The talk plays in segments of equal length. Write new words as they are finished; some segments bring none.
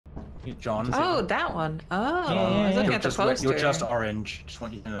John. Oh, that one. Oh, Yeah, I was looking at the poster. You're just orange. Just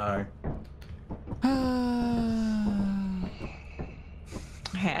want you to know.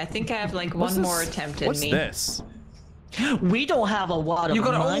 Okay, I think I have like one more attempt in What's me. this? We don't have a lot of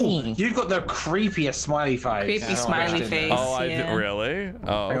money. You've got the creepiest smiley face. Creepy smiley face. Oh, I yeah. did, really?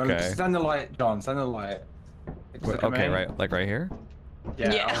 Oh, Hang on, okay. stand the light, John. Stand the light. Okay, right, like right here.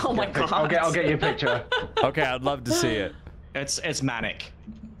 Yeah, oh my God. I'll get you a picture. Okay, I'd love to see it. It's manic.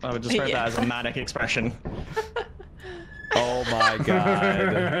 I would describe that as a manic expression. Oh my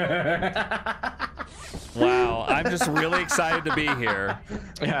God. Wow, I'm just really excited to be here.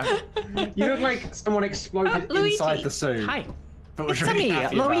 Yeah. You look like someone exploded inside the suit. Hi. But was It's really me,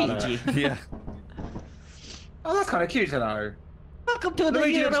 happy about Luigi. it. Yeah. Oh, that's kind of cute to know. Welcome to the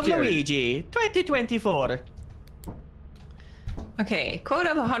Luigi year looks of cute. Luigi, 2024. Okay,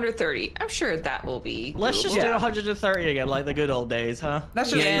 quota of 130. I'm sure that will be. Let's just doable. do 130 again, like the good old days, huh?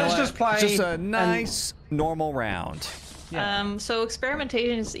 Let's Yeah. just play. Just a nice, normal round. So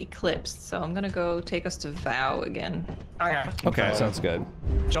experimentation is eclipsed, so I'm gonna go take us to Vow again. Okay. Okay, sounds good.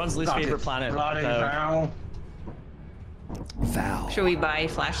 John's least favorite planet. Bloody though. hell. Vow. Should we buy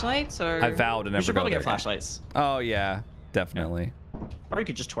flashlights or? I vowed to We never should go probably there. get flashlights. Oh yeah, definitely. Or you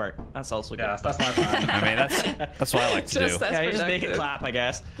could just twerk. That's also good. Yeah, that's my plan. I mean, that's what I like to Just do. that- Yeah, you just make it productive. clap, I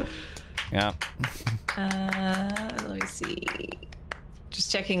guess. Yeah. Let me see. Just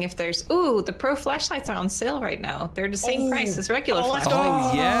checking if there's. Ooh, the pro flashlights are on sale right now. They're the same price as regular let's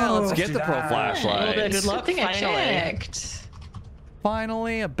flashlights. Oh yeah, let's let's get do the pro that. A little bit of flashlight. good luck, I think I finally. checked.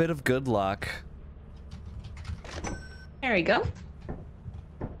 Finally, a bit of good luck. There we go.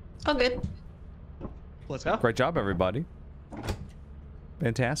 Oh, good. Let's go. Great job, everybody.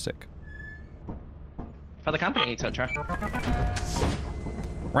 Fantastic. For the company, etc.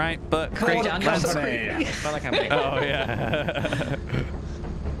 Right, but Come great. on, John. That's- Company. For the company. Oh yeah.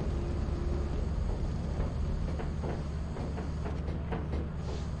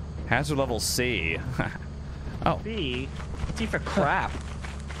 Hazard level C. Oh. B. T for crap.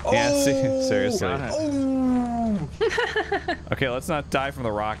 Yeah, seriously. Got it. Oh. Okay, let's not die from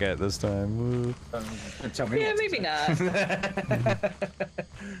the rocket this time. Tell me Yeah, what to maybe do. not.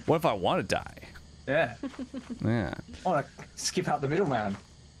 What if I want to die? Yeah. Yeah. I want to skip out the middleman.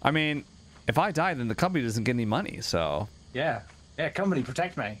 I mean, if I die, then the company doesn't get any money, so. Yeah. Yeah, company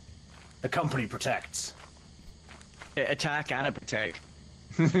protect me. The company protects. Attack and protect.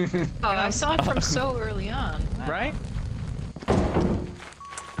 Oh, I saw it from so early on. Wow. Right?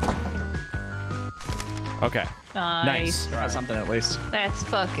 Okay. Nice. That's something at least. Let's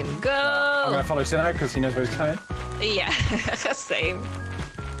fucking I'm go. gonna follow Sino because he knows where he's going. Yeah, same.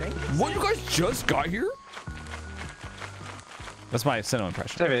 What, you guys just got here? That's my Sinnoh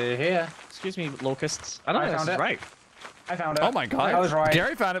impression. Over here. Excuse me, locusts. I don't I think this found is it. right. I found it. Oh my god. I was right.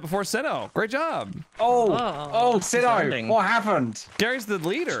 Gary found it before Sinnoh. Great job. Oh, Sino. Landing. What happened? Gary's the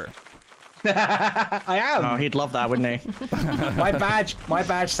leader. I am. Oh, he'd love that, wouldn't he? My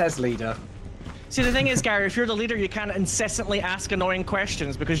badge says leader. See, the thing is, Gary, if you're the leader, you can't incessantly ask annoying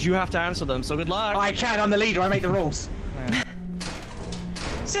questions because you have to answer them, so good luck. I can. I'm the leader. I make the rules.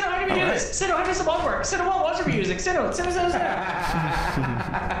 Sinnoh, how do we do this? Sinnoh, how does the ball work? Sinnoh, what watch are we using? Sinnoh.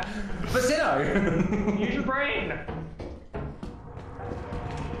 But Sino. Use your brain.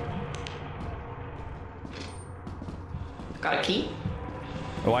 Got a key?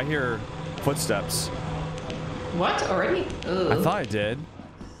 Oh, I hear footsteps. What? Already? Ooh. I thought I did.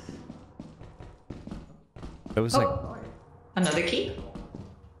 It was like Oh, another key?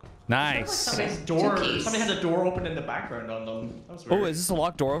 nice. Okay, Door. two keys. Somebody had the door open in the background on them. That was Oh, weird. is this a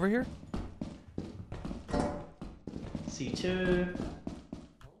locked door over here? C2.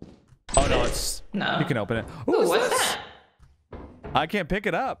 Oh no, it's No. you can open it. Ooh, Ooh, what's that? I can't pick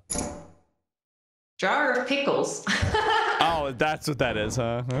it up. Jar of pickles. Oh, that's what that is,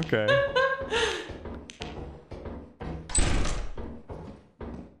 huh? Okay.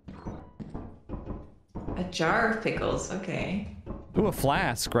 A jar of pickles. Okay. Ooh, a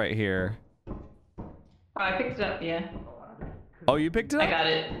flask right here. Oh, I picked it up. Yeah. Oh, you picked it I up? got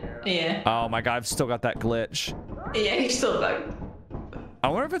it. Yeah. Oh my god, I've still got that glitch. Yeah, you're still bugged. I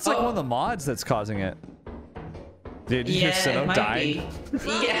wonder if it's like Oh. one of the mods that's causing it. Did you Yeah, hear it Sinnoh might dying?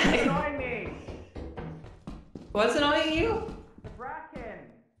 be. Yeah. Annoying me. What's annoying you? The bracken.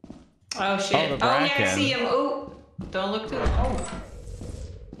 Oh shit. Oh, the yeah, I bracken. see him. Oh, don't look too long.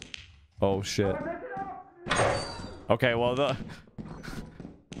 Oh shit. Okay, well the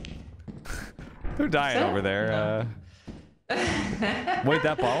they're dying So? over there. Wait,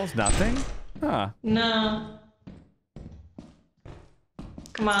 that bottle's nothing? Huh. No.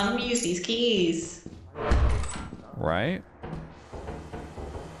 Come on, let me use these keys. Right?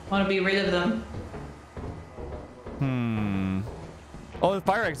 Want to be rid of them. Oh, the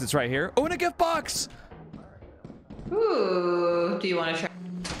fire exit's right here. Oh, and a gift box. Ooh, do you want to try?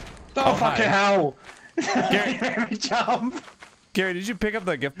 Oh, fucking hell! Gary, Let me jump. Gary, did you pick up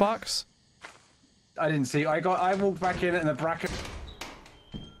the gift box? I didn't see. I walked back in and the bracket.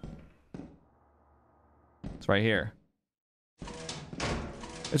 It's right here.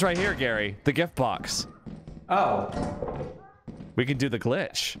 It's right here, Gary. The gift box. Oh. We can do the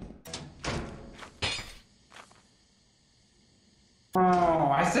glitch. Oh,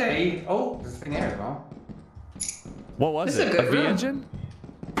 I see. Oh, there's a thing here as well. What was This is it? a good V room. engine?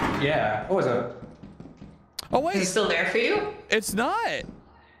 Yeah. What was it? Oh Is it wait, still there for you? it's not.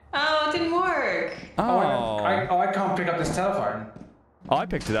 Oh, it didn't work. Oh. I can't pick up this telephone. Oh, I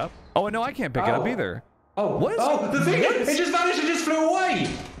picked it up. Oh no, I can't pick it up Oh. either. Oh. What is Oh, the thing! It just vanished. It just flew away.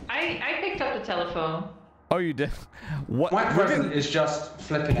 I picked up the telephone. Oh, you did. What? My We're present getting, is just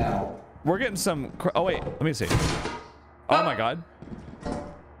flipping out. we're getting some. Oh wait, let me see. Oh my God.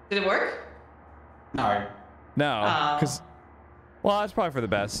 Did it work? No. No, Oh. because. Well, that's probably for the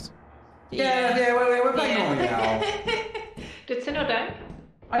best. Yeah, we're playing normally now. Did Sinnoh die?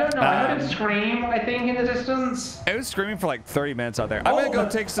 I don't know. I heard it scream, I think, in the distance. It was screaming for like 30 minutes out there. I'm gonna go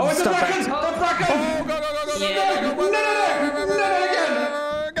take some it's stuff the bracken! back. The bracken! Oh, go, go, go, go, Yeah. go, go, go, go, No,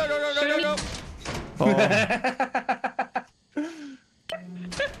 again! go, go, go, go, go, go.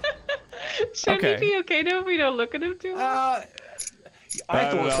 Should Okay. we be okay now if we don't look at him too much? I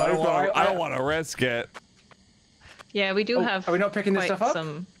thought so, but I don't want to risk it. Yeah, we do have. are we not picking this quite stuff up?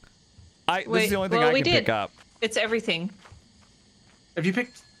 Some... This Wait, is the only thing well, I we can did. pick up. It's everything. Have you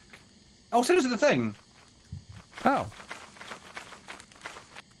picked? Oh, so this is the thing. Oh.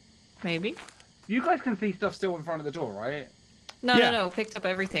 Maybe. You guys can see stuff still in front of the door, right? No, Yeah. no, no. Picked up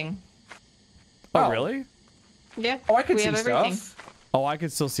everything. Oh, Oh. really? Yeah. Oh, I can we see have stuff. everything. Oh, I can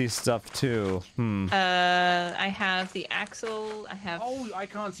still see stuff too. I have the axle. I have. Oh, I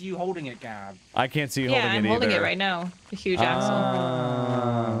can't see you holding it, Gab. I can't see you yeah, holding I'm it holding either. it right now. The huge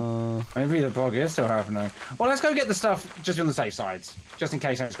axle. Maybe the bug is still happening. Well, let's go get the stuff just on the safe sides, just in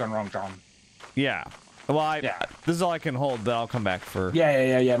case it's gone wrong, John. Yeah. Well, Yeah. this is all I can hold, but I'll come back for.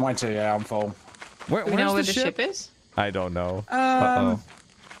 Yeah. Mine too. Yeah, I'm full. Where, Do we know where where's the ship is? I don't know. Uh-oh.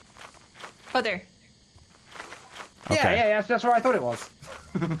 Oh, there. Okay. Yeah. That's where I thought it was.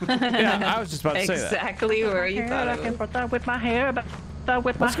 Yeah, I was just about to say that. Exactly where you thought it was. Put that with my hair, but that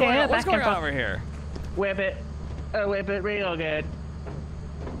with What's my going hair on? What's back and going on forth. over here? Whip it real good.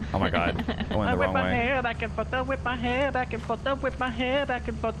 Oh my God. I went the Whip wrong my way. hair back and forth. Whip my hair back and forth. Whip my hair back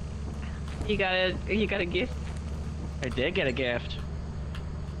and forth. You got a gift. I did get a gift.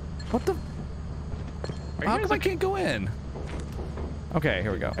 What the? How come I can't go in? Okay,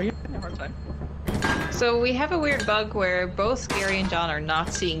 here we go. Are you having a hard time? So we have a weird bug where both Gary and John are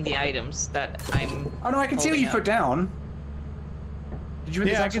not seeing the items that I'm. Oh no, I can see what you holding put down. Did you?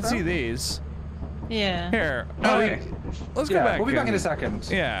 Yeah, I can see these. Yeah. Here. Oh, wait, okay. let's go Yeah, back. we'll be back in and- a second.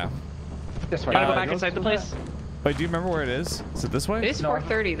 Yeah. This way. Gotta go back inside the place. Wait, do you remember where it is? Is it this way? It is No.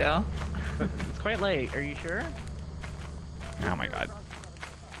 4:30 though. It's quite late. Are you sure? Oh my God.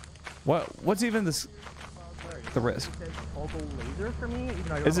 What's even this? The risk. Toggle laser for me. Even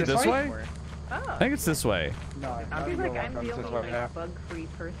though I don't Is it have this a way? for it. I think it's this way. No, I feel like I'm the this only way, yeah. like, bug-free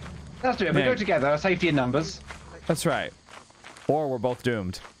person. Let's do it. We Yeah. go together. Safety in numbers. That's right. Or we're both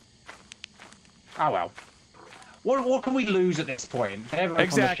doomed. Oh well. What can we lose at this point? Everyone's on the ship.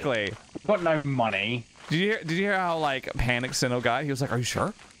 Exactly. We've got no money. Did you hear how like panicked Sinnoh got? He was like, "Are you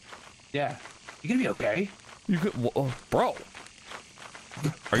sure? Yeah. You gonna be okay? You could, bro.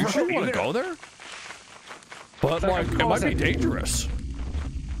 Are you sure you want to go there? But like, it might be dangerous."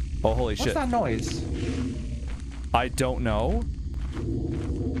 Oh, holy What's shit! that noise? I don't know.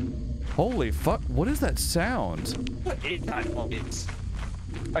 Holy fuck! What is that sound? What is that noise?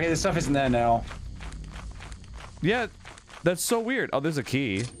 Okay, the stuff isn't there now. Yeah, that's so weird. Oh, there's a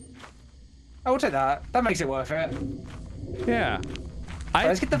key. I will take that. That makes it worth it. Yeah.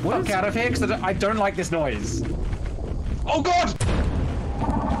 Let's get the what fuck is- out of here, because I don't like this noise. Oh god!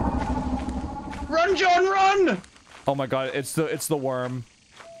 Run, John, run! Oh my god, it's the worm.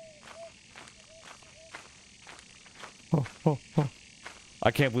 Oh.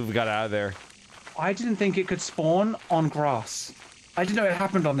 I can't believe we got out of there. I didn't think it could spawn on grass. I didn't know it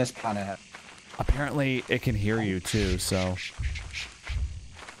happened on this planet. Apparently, it can hear you too, so.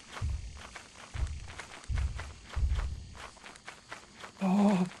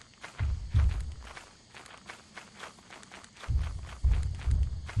 Oh.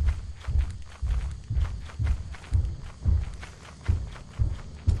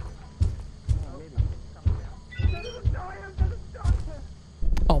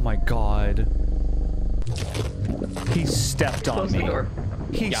 my god. He stepped on Close the me. door.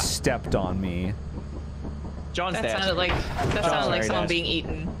 He stepped on me. John's That dead. sounded like sorry, someone Dad. being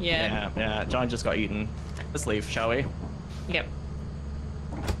eaten. Yeah. Yeah, John just got eaten. Let's leave, shall we? Yep.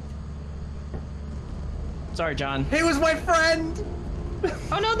 Sorry, John. He was my friend.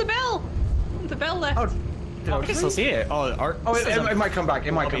 Oh no, the bell! The bell left. Oh, did I can still see it. Oh, it might come back.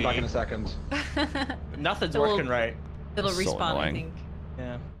 It might come back in a second. Nothing's It'll- working right. It'll So respawn, I annoying. think.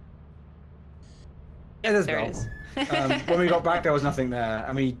 Yeah. Yeah, there's There Bell. it is. When we got back, there was nothing there,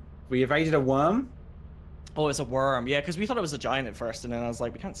 and we evaded a worm. Oh, it's a worm. Yeah, because we thought it was a giant at first, and then I was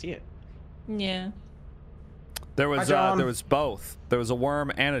like, we can't see it. Yeah. There was John. both. There was a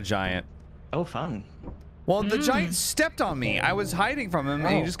worm and a giant. Oh, fun. Well, the giant stepped on me. I was hiding from him,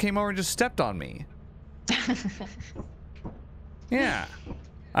 and he Oh. just came over and just stepped on me. Yeah.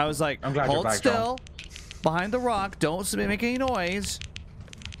 I was like, I'm glad you're hold back, still, behind the rock, don't make any noise.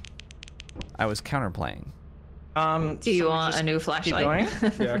 I was counterplaying. Do you want a new Keep flashlight? going?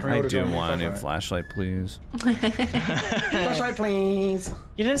 Yeah, can we I order do John want a new flashlight? flashlight, please. Flashlight, please.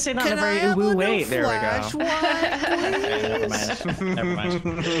 You didn't say that in a very woo way. There we go. Flashlight, Never mind.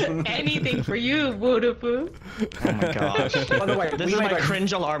 Never mind. Anything for you, Woodapu. Oh my gosh. By the way, This we is made my like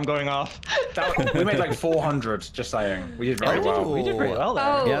cringe alarm going off. we made like 400. Just saying, we did very well. We did pretty well there.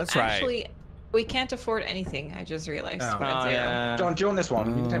 Oh, Yeah, that's right. actually, we can't afford anything. I just realized. Oh. We're at zero. yeah. John, do you want this one?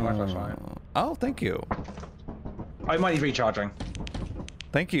 You can take my flashlight. Oh, thank you. I might need recharging.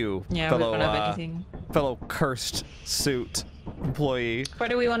 Thank you, Yeah, we fellow, don't have anything. fellow cursed suit employee. Where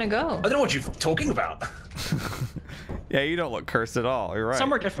do we want to go? I don't know what you're talking about. Yeah, you don't look cursed at all. You're right.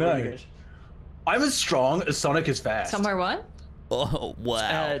 Somewhere different. No. I'm as strong as Sonic is fast. Somewhere what? Oh,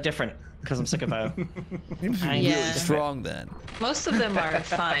 wow. Different, because I'm sick of that. Seems to be really Yeah. strong then. Most of them are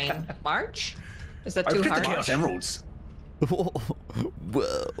fine. March? Is that I too picked the hard? Chaos Emeralds.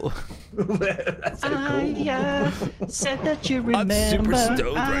 Whoa. That's so cool. Said that you I'm super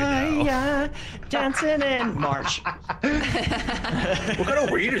stoned right now. Dancing in March. What kind of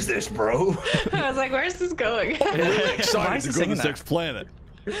weed is this, bro? I was like, where's this going? Why Excited is to he go to singing this that? next planet.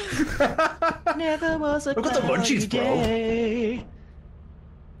 Never was a Look at the munchies, bro. day.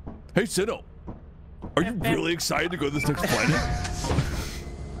 Hey, Sino. Are you really excited to go to this next planet?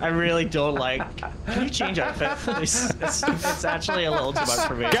 I really don't like. Can you change outfit, please? It's actually a little too much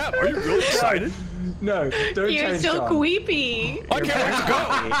for me. Gab, are you really excited? No, don't You're change so John. queepy. I can't wait to go.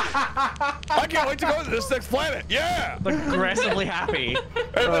 I can't wait to go to this next planet. Yeah. Aggressively happy.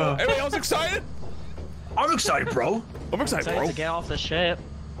 Anybody else excited? I'm excited, bro. I'm excited, Excited bro. to get off the ship.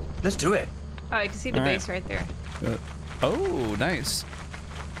 Let's do it. Oh, I can see the All right. base right there. Oh, nice.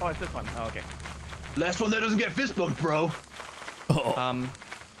 Oh, it's this one. Oh, okay. Last one that doesn't get fist bumped, bro. Oh.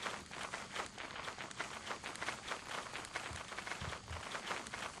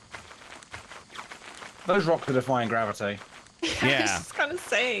 Those rocks are defying gravity. I was Yeah. just gonna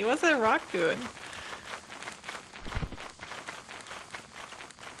say, what's that rock doing?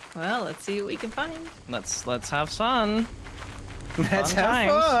 Well, let's see what we can find. Let's have fun. Let's Fun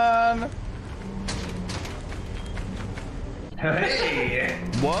have fun. Hey.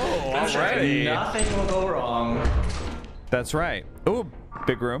 Whoa, alrighty. Nothing will go wrong. That's right. Oh,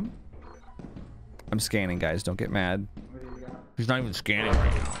 big room. I'm scanning, guys. Don't get mad. He's not even scanning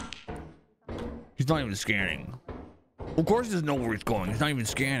right now. He's not even scanning. Of course he doesn't know where he's going. He's not even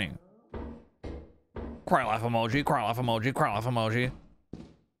scanning. Cry laugh emoji, cry laugh emoji, cry laugh emoji.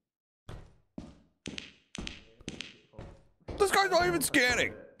 This guy's not even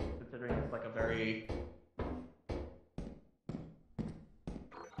scanning. Considering it's like a very.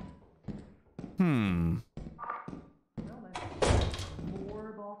 Hmm.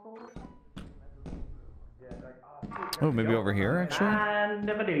 Oh, maybe over here, actually? I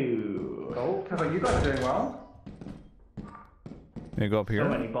never do. Oh, you guys are doing well. Maybe go up So here?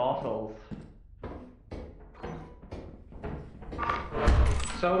 many bottles.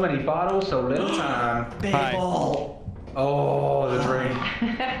 So many bottles, so little time. Big Hi. ball. Oh, the dream.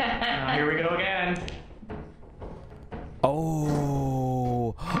 Here we go again.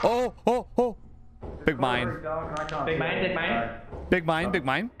 Oh. Oh, oh, oh. Big mine. Big mine, big mine. Big mine, big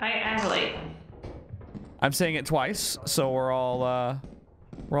mine. I am late. I'm saying it twice, so we're all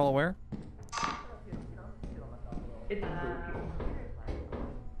aware.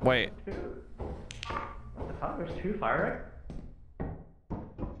 Wait. I thought there was 2 fire.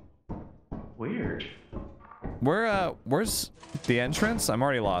 Weird. Where's the entrance? I'm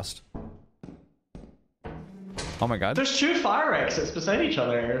already lost. Oh my god. There's 2 fire exits beside each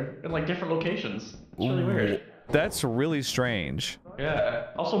other in like different locations. It's really weird. That's really strange. Yeah.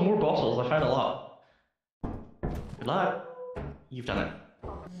 Also more bottles. I found a lot. Good luck. You've done it.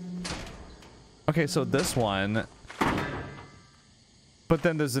 Okay, so this one. But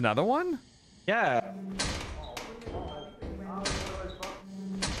then there's another one? Yeah.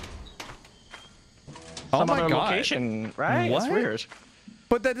 Oh Some my other god. location, right? It's What? weird.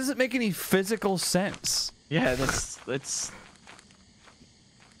 But that doesn't make any physical sense. Yeah, it's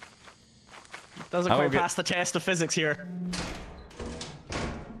doesn't I will quite get- pass the test of physics here.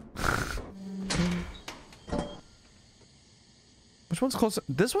 Which one's closer?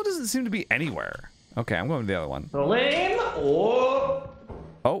 This one doesn't seem to be anywhere. Okay, I'm going to the other one. The lane. Oh.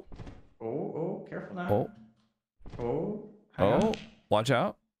 Oh, Oh, careful now. oh, Oh. Hang oh. on. Watch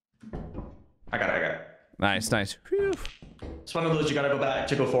out. I got it. Nice, nice. Whew. It's one of those you gotta go back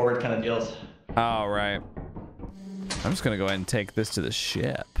to go forward kind of deals. All right. I'm just going to go ahead and take this to the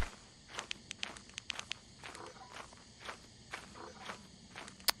ship.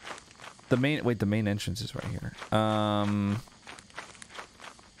 The main entrance is right here.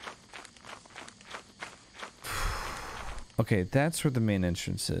 Okay, that's where the main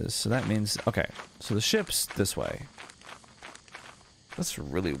entrance is. So that means, okay, so the ship's this way. That's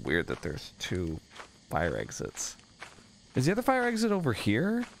really weird that there's two fire exits. Is the other fire exit over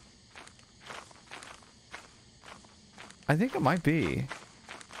here? I think it might be.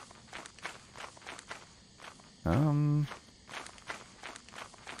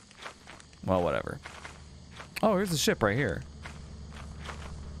 Well, whatever. Oh, here's the ship right here.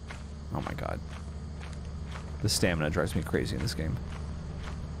 Oh my god. The stamina drives me crazy in this game.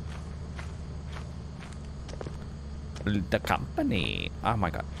 The company. Oh my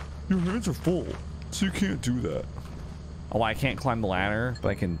god. Your hands are full, so you can't do that. Oh, I can't climb the ladder, but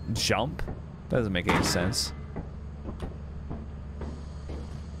I can jump? That doesn't make any sense.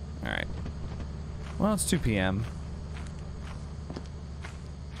 Alright. Well, it's 2 p.m.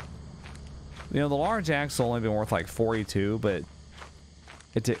 You know, the large axe will only been worth like 42, but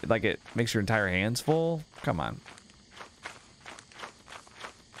it makes your entire hands full. Come on.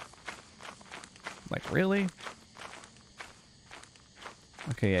 Like, really?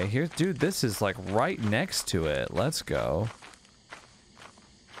 Okay, yeah, here, dude, this is like right next to it. Let's go.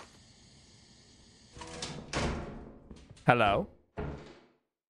 Hello?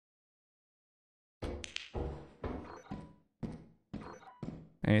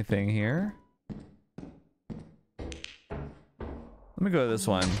 Anything here? Let me go to this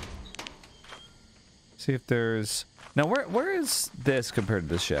one. See if there's... Now, where is this compared to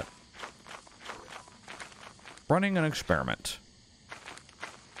this ship? Running an experiment.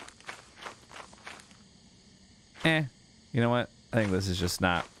 You know what? I think this is just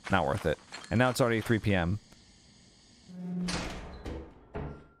not worth it. And now it's already 3 p.m.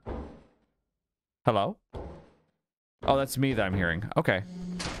 Hello? Oh, that's me that I'm hearing. Okay.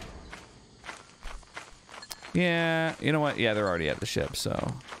 Yeah, you know what? Yeah, they're already at the ship,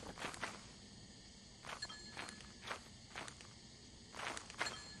 so...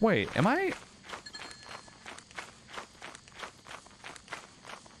 Wait, am I...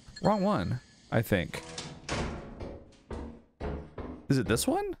 Wrong one, I think. Is it this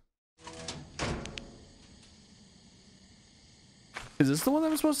one? Is this the one that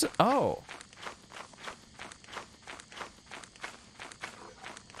I'm supposed to... Oh.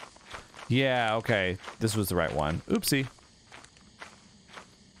 Yeah, okay. This was the right one. Oopsie.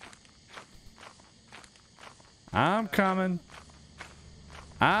 I'm coming.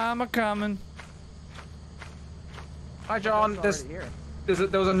 I'm a-coming. Hi, John. There was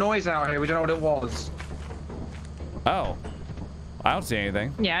a noise out here. We don't know what it was. Oh. I don't see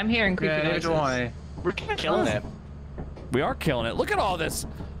anything. Yeah, I'm hearing creepy Yeah, neither noises. do I. We're killing it. We are killing it. Look at all this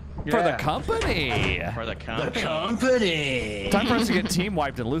for the Yeah. company. For the company. Company. Time for us to get team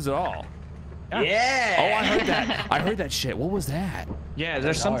wiped and lose it all. Yeah. Oh, I heard that. I heard that shit. What was that? Yeah,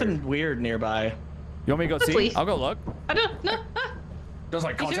 there's something weird nearby. You want me to go see? Please. I'll go look. I don't know. Feels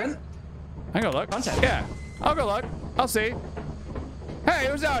like content. I go look. Content. Yeah. I'll go look. I'll see. Hey,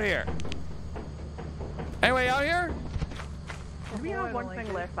 who's out here? Anybody out here? Do we have one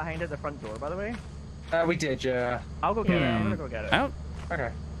thing left behind at the front door, by the way? We did, yeah. I'll go get it. I'm gonna go get it. I Okay.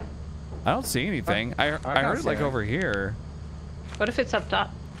 don't see anything. I can't heard it see like it. over here. What if it's up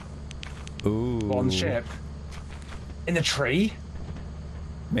top? Ooh. On the ship. In the tree.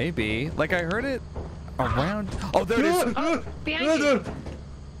 Maybe. Like I heard it around. Oh, there it is. Behind you.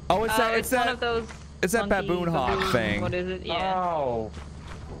 Oh, it's that. It's It's one that. of those. It's that monkey baboon hawk thing. What is it? Yeah. Oh.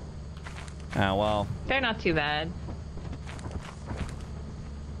 Oh well. They're not too bad.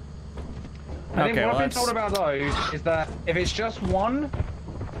 I think Okay, what well, I've been told that's- about those is that if it's just one,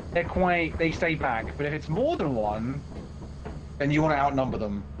 they stay back. But if it's more than one, then you want to outnumber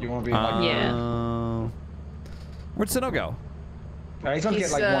them. You want to be like, Yeah. Where'd Sinnoh go? He's gonna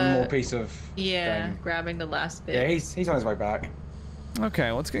get like one more piece of. Yeah, thing. grabbing the last bit. Yeah, he's on his way back. Okay,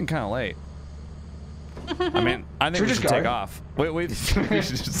 well, it's getting kind of late. I mean, I think we should take off. Wait, we should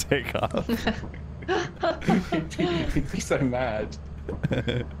just take off. He'd be so mad.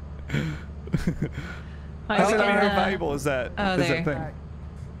 How valuable is that? Oh, is there. that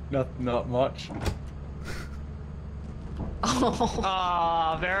thing? Not much. Oh.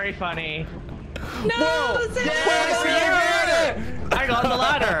 Aw, very funny. No! Whoa! Zach! I got the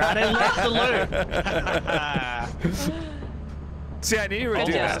ladder. I didn't lift the loot. See, I knew you would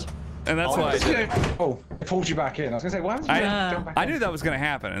do Almost. that. And that's why I did it. Oh, it pulled you back in. I was gonna say, why haven't you jumped back I in? knew that was going to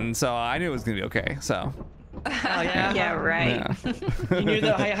happen, and so I knew it was going to be okay, so. Oh, yeah. Yeah, right. Yeah. You knew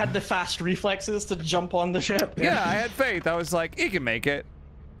that I had the fast reflexes to jump on the ship. Yeah, I had faith. I was like, he can make it.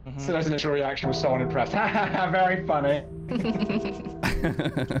 Sinnoh's initial reaction was so unimpressed. Very funny.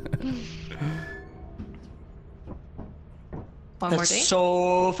 One more That's day?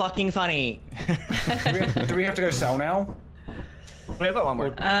 so fucking funny. Do we have to go sell now? We have got one more.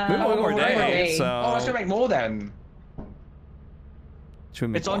 We have one more day, so. Oh, let's go make more then. Should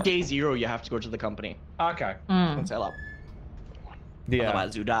we make It's on more? day 0. You have to go to the company Okay. and sell up. Yeah.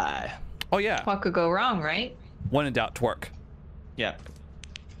 Otherwise, you die. Oh, yeah. What could go wrong, right? When in doubt, twerk. Yeah.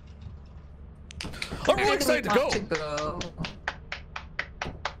 I'm really excited to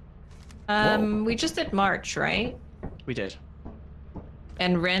go. We just did March, right? We did.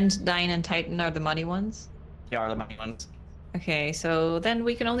 And Rend, Dine, and Titan are the money ones? They are the money ones. Okay, so then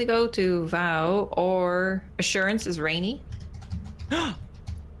we can only go to Vow, or Assurance is Rainy.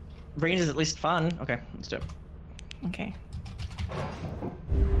 Rain is at least fun. Okay, let's do it. Okay.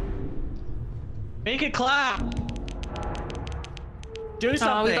 Make it clap! Do something!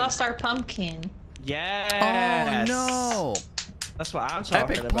 Oh, we lost our pumpkin. Yes! Oh, no. That's what I'm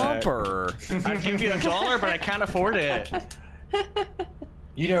talking Epic about. bumper. I'd give you $1, but I can't afford it.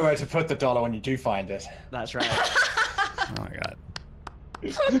 You know where to put the dollar when you do find it. That's right. Oh, my God.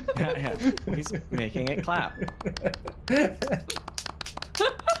 Yeah. He's making it clap.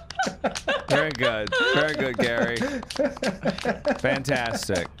 Very good. Very good, Gary.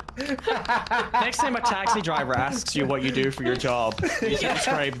 Fantastic. Next time a taxi driver asks you what you do for your job, you should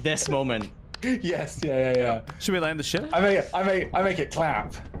describe this moment. Yes, yeah. Should we land the ship? I make it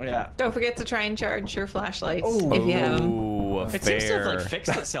clap. Yeah. Don't forget to try and charge your flashlights Ooh. if you have them. Ooh, It seems to have fair. like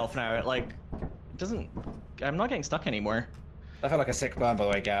fixed itself now. It like doesn't. I'm not getting stuck anymore. That felt like a sick burn, by the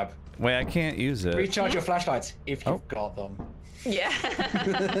way, Gab. Wait, I can't use it. Recharge your flashlights if you've Oh. got them. Yeah.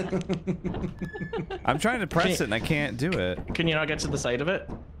 I'm trying to press it and I can't do it. Can you not get to the side of it?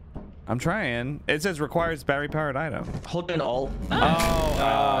 I'm trying. It says requires battery powered item. Hold down Alt.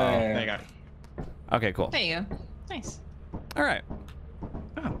 Oh, There you go. okay, cool. There you go. Nice. All right.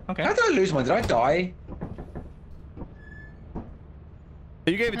 Oh, okay. How did I lose one? Did I die?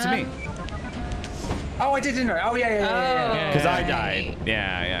 You gave it to me. Oh, I did, didn't I? Oh, yeah. Because I Right. died.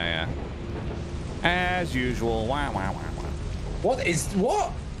 Yeah. As usual. Wow. What?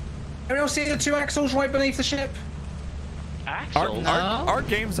 Anyone else see the 2 axles right beneath the ship? Axel. Our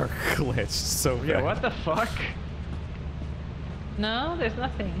games are glitched so bad. Yeah, what the fuck? No, there's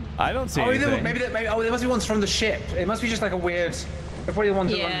nothing. I don't see Oh, anything. maybe there must be ones from the ship. It must be just like a weird. They're probably the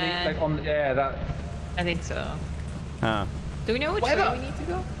ones that Yeah. are like on. Yeah, that. I think so. Huh. Do we know which Whatever. way we need to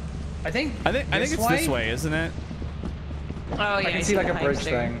go? I think it's this way, isn't it? Oh, yeah. I can see like the a bridge pipes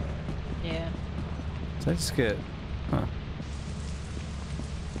there. thing. Yeah. So I just get. Huh.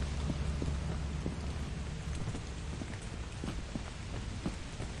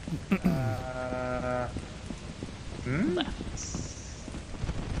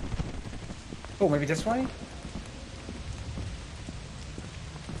 Oh, maybe this way?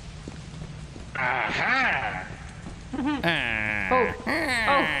 Aha!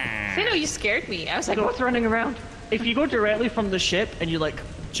 Oh, Sino, you scared me. I was like, what's running around? If you go directly from the ship and you like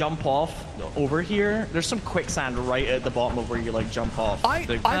jump off over here, there's some quicksand right at the bottom of where you like jump off. I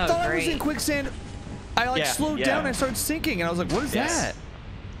The- thought I was in great. quicksand. I like Yeah, slowed yeah. down and I started sinking and I was like, what is Yes. that?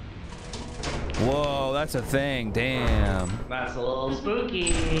 Whoa, that's a thing. Damn. That's a little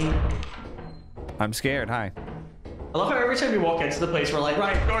spooky. I'm scared. Hi. I love how every time we walk into the place, we're like,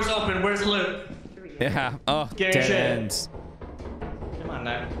 right, doors open, where's the loot? Yeah. Oh, Gary dead shit. ends. Come on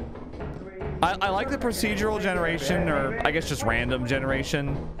now. I like the procedural generation, or I guess just random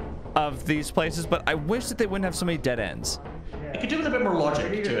generation of these places, but I wish that they wouldn't have so many dead ends. You could do with a bit more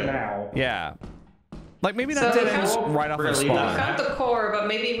logic to it. Now. Yeah. Like maybe not So dead we ends found- right off the Really We spawn. found the core, but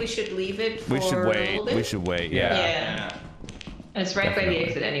maybe we should leave it for We should a wait. little bit. We should wait. Yeah. Yeah. And it's right by Definitely. the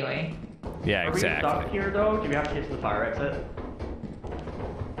exit anyway. Yeah, Are we stuck exactly. here though? Do we have to get to the fire exit?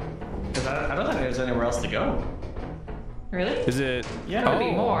 Because I don't think there's anywhere else to go. Really? Is it? Yeah. Could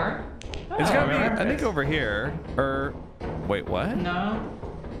be more. It's gotta be. Oh, I think over here. Or wait, what? No.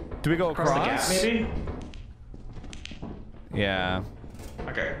 Do we go across? Across the gap, maybe? Yeah.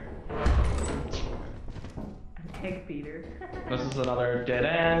 Okay. Egg feeder. This is another dead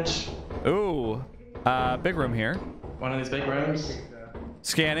end. Ooh. Big room here. One of these big rooms.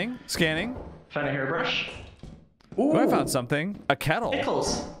 Scanning. Scanning. Found a hairbrush. Ooh, I found something. A kettle.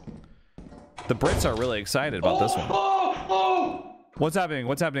 Pickles. The Brits are really excited about this one. Oh! What's happening?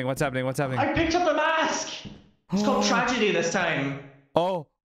 What's happening? What's happening? What's happening? I picked up the mask. It's called Tragedy this time. Oh.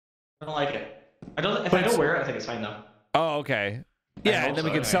 I don't like it. I don't. If I don't wear it, I think it's fine though. Oh, okay. Yeah, hope and then we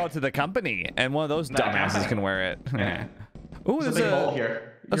so, can sell anyway. it to the company, and one of those That dumbasses company. can wear it. Yeah. Ooh, There's there's a big ball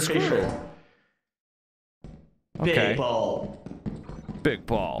here. a Your screw. facial. Okay. Big ball. Big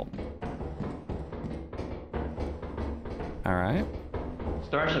ball. All right. So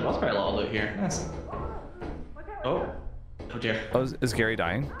there actually was quite a lot of loot here. Yes. Oh. Oh dear. Oh, is Gary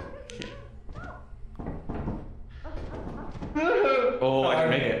dying? Oh, I can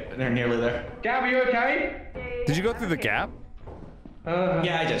make it. They're nearly there. Gab, are you okay? Did you go through the gap?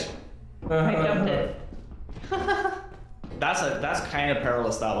 Yeah, I did. I jumped it. That's kind of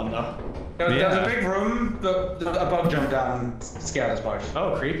perilous, that one though. There's Yeah. a big room that a bug jumped down and scared us both.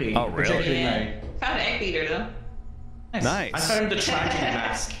 Oh, creepy. Oh, really? Particularly Yeah. me. Found an egg feeder though. Nice. I found the tragedy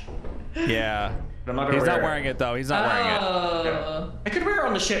mask. Yeah. But I'm not gonna He's wear not it. wearing it though. He's not wearing it. Oh. I could wear it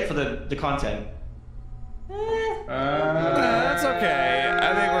on the ship for the content. That's okay.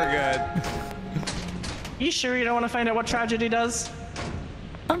 I think we're good. You sure you don't want to find out what tragedy does?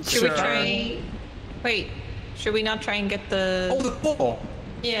 I'm Should sure. we try? Wait. Should we not try and get the? Oh, the ball.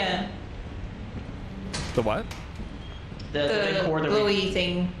 Yeah. The what? The The big cord that we, glowy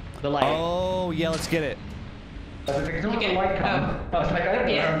thing. the light. Oh, yeah. Let's get it. It's not Okay. the light come. I was like, I don't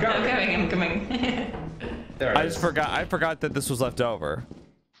know Yeah. where I'm I'm going. coming. There it I is. just forgot. I forgot that this was left over.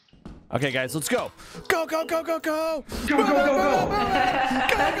 Okay, guys, let's go. Go, go, go, go, go. Go, go, go, go.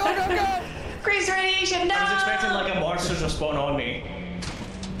 Go, go, go, go. Grease radiation. No. I was expecting like a monster to spawn on me.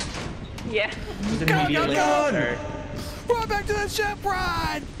 Yeah. Just Go, immediately go, go. after. Run back to the ship, run.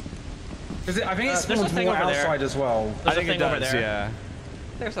 I think it there's a spawns thing more over there. outside as well. I There's a think it thing over does, there. yeah.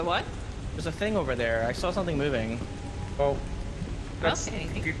 There's a what? There's a thing over there. I saw something moving. Well, I don't see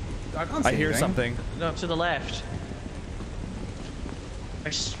anything. I can't see I hear anything. something. No, to the left. I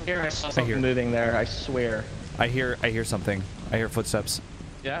swear I saw hear- something moving there. I swear. I hear something. I hear footsteps.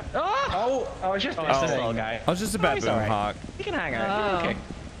 Yeah. Oh! Oh, it's just Oh, it's this this thing. little guy. Oh, it's just a Oh, he's baboon alright. hawk. He can hang out. Oh. Okay.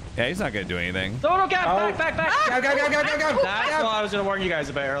 Yeah, he's not gonna do anything. No, no, get Oh. back. Go, go, go, go, go, go. That's what I was gonna warn you guys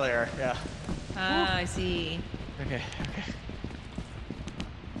about earlier. Yeah. Ah, I see. Okay.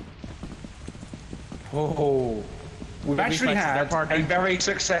 Oh, we've Maybe actually flex their had partner. a very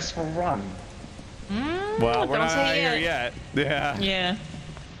successful run. Well, we're don't not say out here yet. yet. Yeah. Yeah.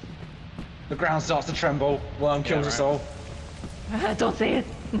 The ground starts to tremble. Worm kills us right. all. Don't say it.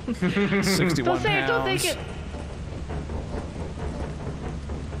 61 Don't say it. Don't pounds. take it.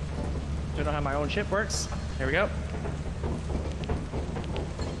 Do you know how my own ship works? Here we go.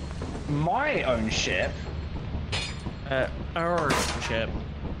 My own ship, Our ship.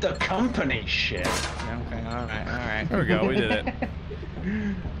 the company ship. Okay, alright. There we go. We did it.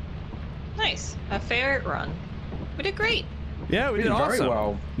 Nice. A fair run. We did great. Yeah, we did did very awesome.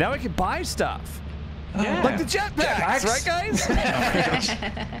 well. Now we can buy stuff. Yeah. Like the jetpacks, Jetpacks. right, guys?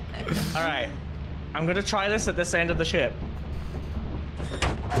 Alright. I'm gonna try this at this end of the ship.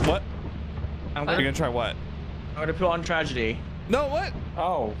 What? I'm You're gonna, gonna try what? I'm gonna put on tragedy. No, what?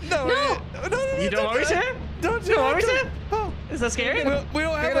 Oh, No, no, no, You don't want me to? Don't do You don't want me it. to? Oh, Is that scary? we don't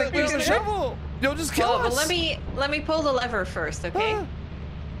have Like, we don't have a you shovel. You'll just kill Well, us. let me pull the lever first, okay? Ah.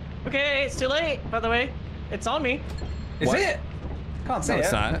 Okay, it's too late, by the way. It's on me. is What? it? Can't see No, it.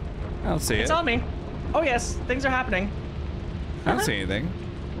 it's not. I don't see It's it. on me. Oh yes, things are happening. I don't see anything.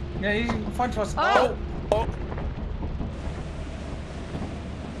 Yeah, you can find to us. Oh.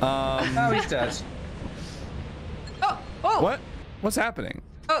 Oh. No, he's dead. Oh, oh. What? What's happening?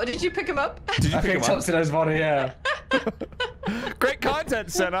 Oh, did you pick him up? Did you I pick think him up? Topsido's body, yeah. Great content,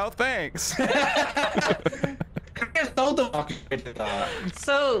 Seno. Thanks. I told them I could do that.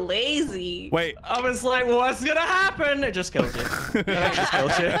 So lazy. Wait. I was like, what's gonna happen? It just kills you. It just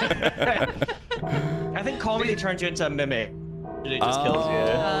kills you. I think comedy turns you into a mimic. It just kills you.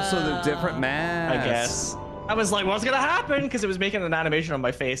 Oh, so they're different I masks. guess. I was like, what's gonna happen? Because it was making an animation on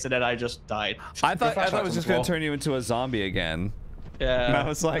my face, and then I just died. I thought it flashlight was on just the gonna wall. turn you into a zombie again. Yeah. And I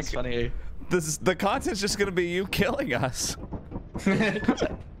was like, that's funny. The content's just gonna be you killing us.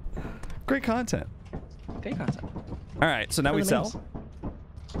 Great content. Okay, content. All right, so now we the sell.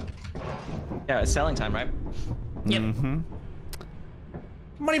 memes. Yeah, it's selling time, right? Yep. Mm-hmm.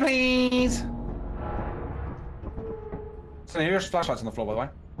 Money, please. So here's flashlights on the floor, by the way.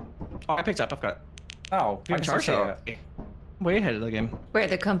 Oh, I picked up. I've got. Oh, You I can can charge see it. it. Way ahead of the game. Where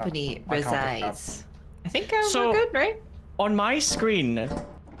the company I can't pick up. resides. I think So- we're good, right? On my screen,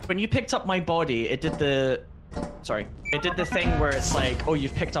 when you picked up my body, it did the. Sorry. It did the thing where it's like, oh,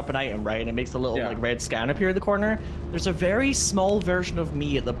 you've picked up an item, right? And it makes a little Yeah. like red scan appear in the corner. There's a very small version of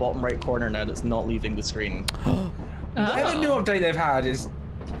me at the bottom right corner now that's not leaving the screen. The new update they've had is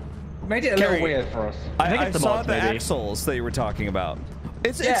made it a Gary, little weird for us. think I it's the saw mods, the maybe. axles that you were talking about.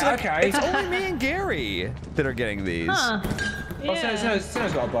 It's Yeah, like, okay. It's only me and Gary that are getting these. Huh. Oh,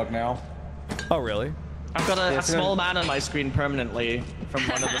 Sinno's got a bug now. Oh, really? I've got a Yeah, so- small man on my screen permanently from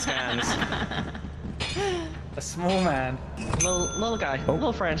one of the scans. A small man. little guy, Oh.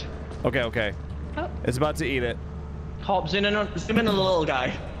 little friend. Okay, okay. Oh. It's about to eat it. Hop, zoom in on the little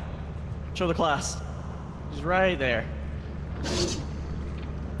guy. Show the class. He's right there.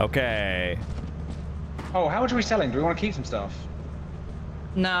 Okay. Oh, how much are we selling? Do we want to keep some stuff?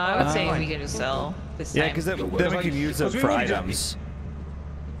 No, I would say Uh, we can just sell this Yeah, time. because then Because we like- can use it because we for already did- items.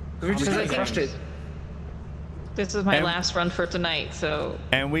 Because we just crushed it. This is my And- last run for tonight, so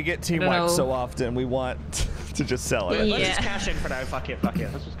And we get team I don't wipes know. so often, we want to just sell it. Yeah. Let's just cash in for now. Fuck it. Let's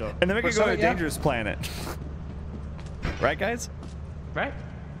just go. And then we can We're go to a selling, yeah. dangerous planet. Right, guys? Right?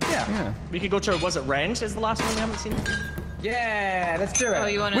 Yeah. Yeah. We could go to, was it Rend is the last one we haven't seen? Yeah, let's do it. oh,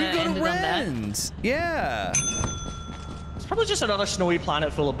 you want to We can end go it to on that? Rens. Yeah. It's probably just another snowy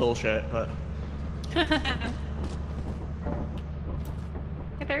planet full of bullshit, but...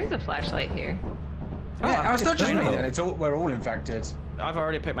 Hey, there is a flashlight here. Yeah, I was not just me Oh. then. It's all, we're all infected. I've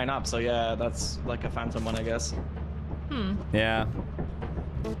already picked mine up, so yeah, that's like a phantom one, I guess. Hmm. Yeah.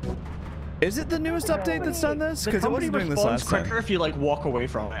 Is it the newest update that's done this? The Because it company wasn't doing this responds last quicker time. if you like walk away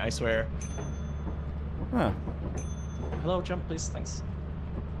from it, I swear. Huh. Hello, jump please, thanks.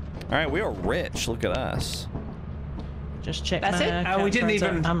 All right, we are rich. Look at us. Just check That's my it? And we didn't accounts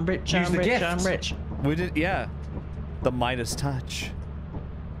even out. I'm rich, use I'm the rich, gift. I'm rich. We did, yeah. The Midas touch.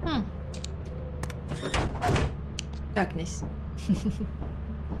 Hmm. Darkness.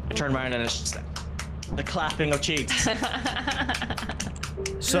 I turn around and it's just the clapping of cheeks.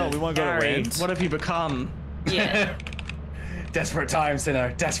 So we want to go to Gary, Rens. what have you become? Yeah. Desperate times,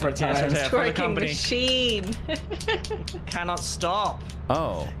 Sinno. Desperate Yes, times. okay. For the Twerking company. machine. Cannot stop.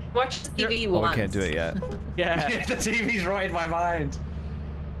 Oh. Watch the TV Oh, we once. can't do it yet. Yeah. The TV's right in my mind.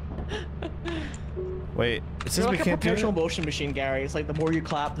 Wait, it You're says we like a can't do perpetual it? motion machine, Gary. It's like the more you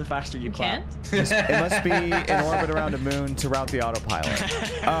clap, the faster you You clap. can't? It must be in orbit around a moon to route the autopilot.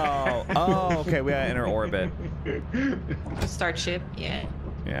 Oh, okay, we gotta enter orbit. Starship, yeah.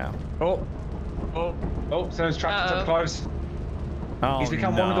 Yeah. Oh. Oh. Oh, Sinno's trapped into Uh-oh. the clothes. Oh, He's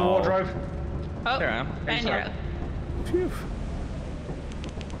become no. one of the wardrobe. Oh, There I am. and you're up. Phew.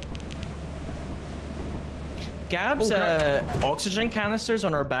 Gab's Okay. oxygen canisters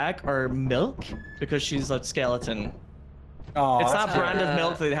on her back are milk because she's a skeleton. Oh, It's that's that brand of Uh,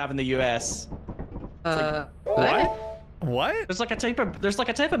 milk they have in the US. What? What? There's like a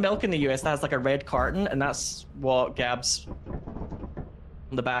type of milk in the US that has like a red carton, and that's what Gab's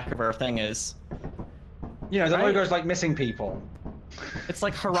on the back of her thing is. You know, the Right. logo's like missing people. It's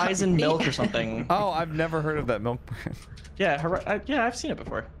like Horizon Milk or something. Oh, I've never heard of that milk brand. Yeah, yeah, I've seen it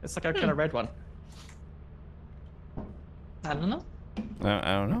before. It's like a kind of red one. I don't know.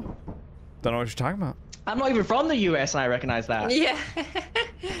 I don't know. Don't know what you're talking about. I'm not even from the US, and I recognize that. Yeah.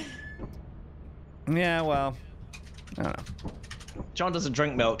 Yeah, well, I don't know. John doesn't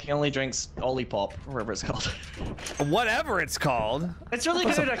drink milk. He only drinks Olipop, or whatever it's called. Whatever it's called. It's really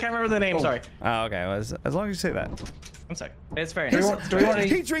good. I can't remember the name. Sorry. Oh, okay. Well, as long as you say that. I'm sorry. It's very Do we nice. want, do we want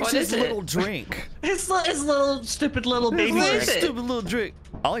He any... drinks What his is it? little drink. His little stupid little baby What drink. is it? Stupid little drink.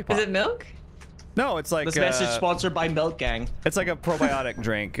 Olipop. Is it milk? No, it's like This message sponsored by Milk Gang. it's like a probiotic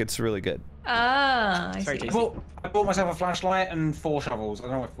drink. It's really good. Ah, I Very see. tasty. I bought myself a flashlight and 4 shovels. I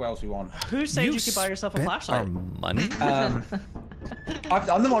don't know what else we want. Who said you could buy yourself a spent flashlight? Our money.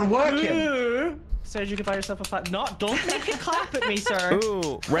 I'm the one working. Who said you could buy yourself a flashlight? Don't make it clap at me, sir.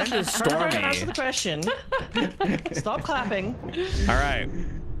 Ooh, Ren is Turn around and answer stormy. the question. Stop clapping. All right,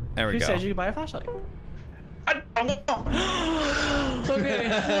 there we Who go. said you could buy a flashlight? Okay.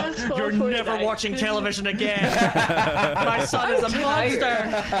 You're never watching television again. My son is a monster.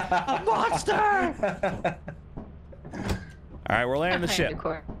 A monster. All right, we're landing the ship.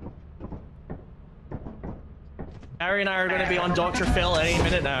 Harry and I are going to be on Dr. Phil any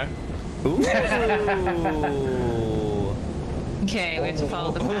minute now. Ooh. Okay, we have to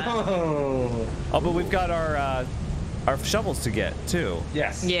follow the path. Oh. Oh, but we've got our shovels to get too.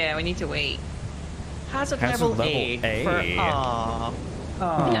 Yes. Yeah, we need to wait. Hazard Hazard level level A. A. For,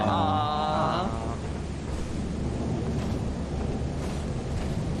 Aww.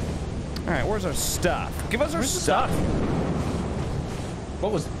 All right, where's our stuff? Give us our stuff.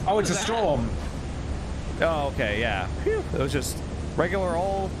 What was? Oh, it's a storm. Oh, okay, yeah. Phew. It was just regular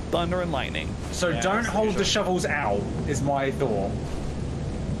old thunder and lightning. So Yeah, don't that's the hold the usual. shovels out. Is my thought.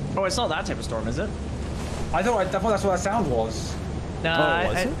 Oh, it's not that type of storm, is it? I thought that's what that sound was. No, Oh,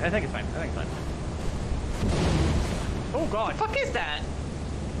 was it? I think it's fine. I think it's fine. Oh god. Fuck is that?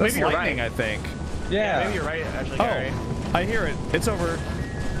 That's Maybe you're lightning, right. I think. Yeah. Maybe you're right, actually, Gary. Oh, I hear it. It's over.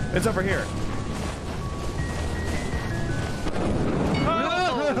 It's over here.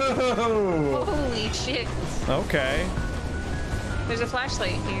 Oh. Holy shit. Okay. There's a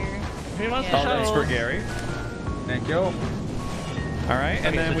flashlight here. Who wants Yeah. Oh, the thanks for shovel? Gary. Thank you. All right, and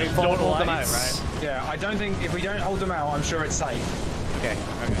Okay, then so we just follow don't the hold them out, lights. right? Yeah, I don't think if we don't hold them out, I'm sure it's safe. Okay,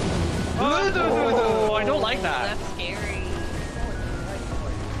 okay. Oh, I don't like that. That's scary.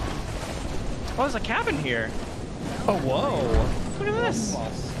 Oh, there's a cabin here. Oh, whoa. Look at this.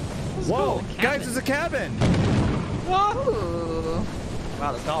 Whoa, cool. guys, Cabin. there's a cabin. Ooh.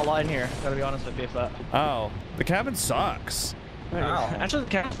 Wow, there's not a lot in here. Gotta be honest with you, but. Oh, the cabin sucks. Wow. Actually, the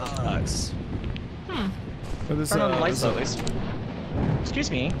cabin sucks. But this, Turn on the lights this- at least. Excuse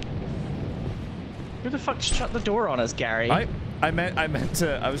me. Who the fuck shut the door on us, Gary? I meant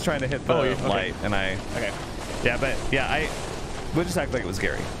to. I was trying to hit the Oh, okay. light, and I. Okay. Yeah, but yeah, we'll just act like it was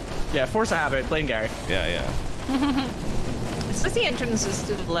Gary. Yeah, force a habit. Blame Gary. Yeah, yeah. It says the entrance is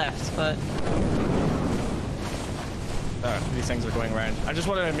to the left, but These things are going around. I just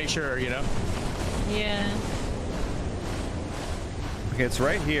wanted to make sure, you know. yeah. Okay, it's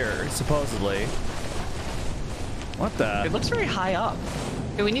right here, supposedly. What the? It looks very high up.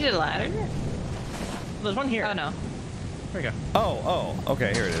 Do we need a ladder? There's one here. Oh no. Here we go. Oh,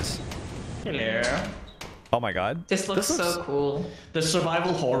 okay, here it is. Hello. Oh my god. This looks so cool. The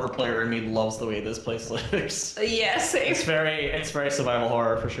survival horror player in me loves the way this place looks. Yeah, same. It's very survival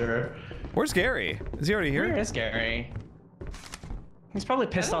horror for sure. Where's Gary? Is he already here? Where is Gary? He's probably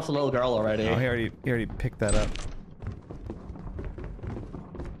pissed off the little girl already. Oh, he already picked that up.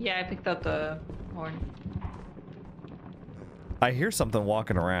 Yeah, I picked up the horn. I hear something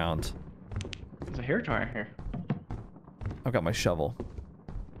walking around. There's a hair dryer here. I've got my shovel.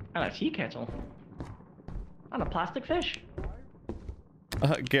 And a tea kettle. And a plastic fish.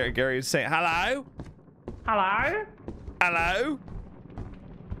 Gary's saying, hello? Hello? Hello?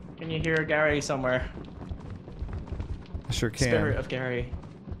 Can you hear Gary somewhere? I sure can. Spirit of Gary.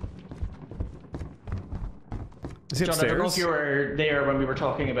 Is he John, I don't know upstairs? if you were there when we were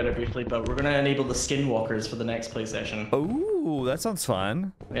talking about it briefly, but we're going to enable the skinwalkers for the next play session. Ooh, that sounds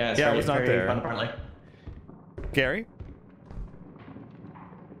fun. Yeah, it's Yeah, I very, was not very there. fun apparently. Gary?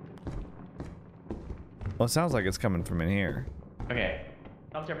 Well, it sounds like it's coming from in here. Okay.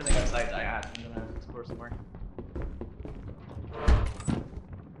 Dumped everything outside I had. I'm going to explore some more.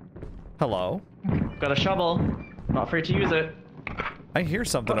 Hello? Got a shovel. Not afraid to use it. I hear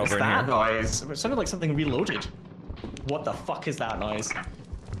something What is over in that here. noise? It sounded like something reloaded. What the fuck is that noise?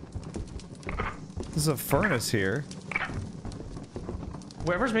 There's a furnace here.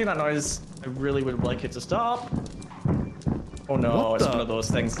 Whoever's making that noise, I really would like it to stop. Oh no, What it's the- one of those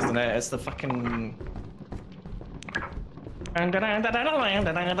things, isn't it? It's the fucking... Oh Oh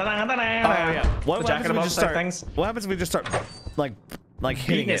yeah. What The happens Jack if in the we Box just type start? things? What happens if we just start like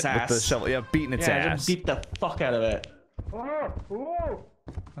hitting its it with the ass. shovel? Yeah, beating its Yeah, ass. just beat the fuck out of it. Oh.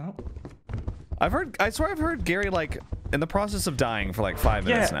 I swear I've heard Gary like in the process of dying for like 5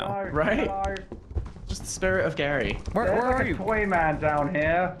 minutes Yeah. now. Right? Just the spirit of Gary. Where are you? Toy man down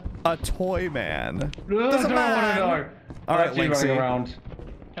here. A toy man. There's a man. All right, Linksy. around.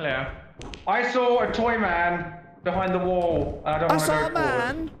 Hello. I saw a toy man behind the wall. I don't I want to saw go a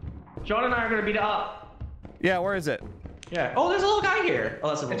man. John and I are gonna beat it up. Yeah, where is it? Yeah. Oh, there's a little guy here. Oh,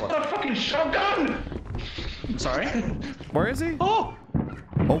 that's a It's robot. got a fucking shotgun. I'm sorry. Where is he? Oh!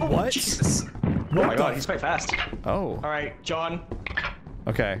 Oh, what? Jesus. Oh What my the god, he's quite fast. Oh. Alright, John.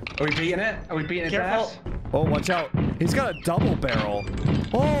 Okay. Are we beating it? Are we beating his Careful. ass? Oh, watch out. He's got a double barrel.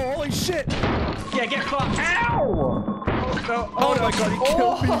 Oh, holy shit. Yeah, get fucked. Ow! Oh my god, he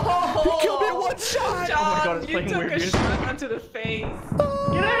killed me. He killed me in one shot. Oh my god, it's you playing took weird a music. shot to the face.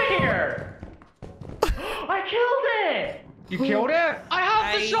 Get out of here! I killed it! You killed it? I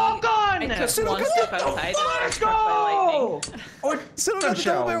have the shotgun! I took Sit one on step the outside and I was Let's struck by go! lightning. Oh, it's Sit on the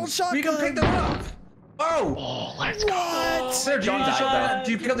shotgun double-barreled shells. You can shotgun. pick them up. Oh. Oh, let's go! So do you, John use the died, shotgun,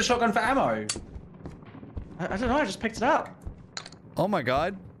 do you pick up the shotgun for ammo? I don't know, I just picked it up. Oh my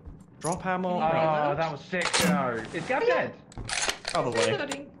god. Drop ammo. Oh, that was sick. No. Is Gab dead? Probably.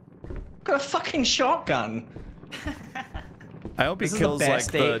 Reloading. got a fucking shotgun. I hope he This is the kills like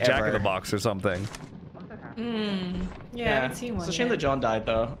best the day Jack in ever. the Box or something. Yeah, I haven't seen one It's a shame yet. that John died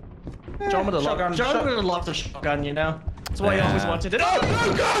though. John would have loved. John would have loved a shotgun, you know. That's why he always Yeah. wanted it.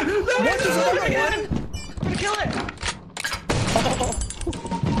 Oh God! What is that one? I'm gonna kill it.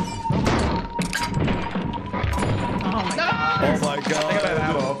 Oh my god.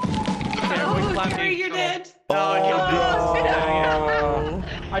 Oh, Gary, you're dead. Oh, I killed Oh,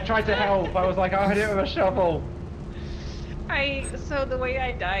 it. I tried to help. I was like, I hit it with a shovel. So the way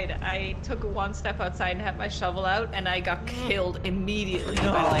I died, I took one step outside and had my shovel out, and I got killed immediately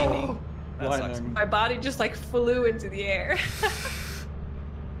by lightning. That sucks. My body just like flew into the air.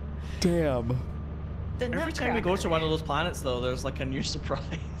 Damn. Every time we go to one of those planets, though, there's like a new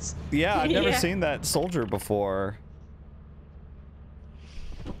surprise. Yeah, I've never Yeah. seen that soldier before.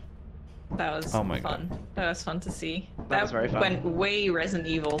 That was Oh my fun. God. That was fun to see. That was very fun. Went way Resident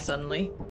Evil suddenly.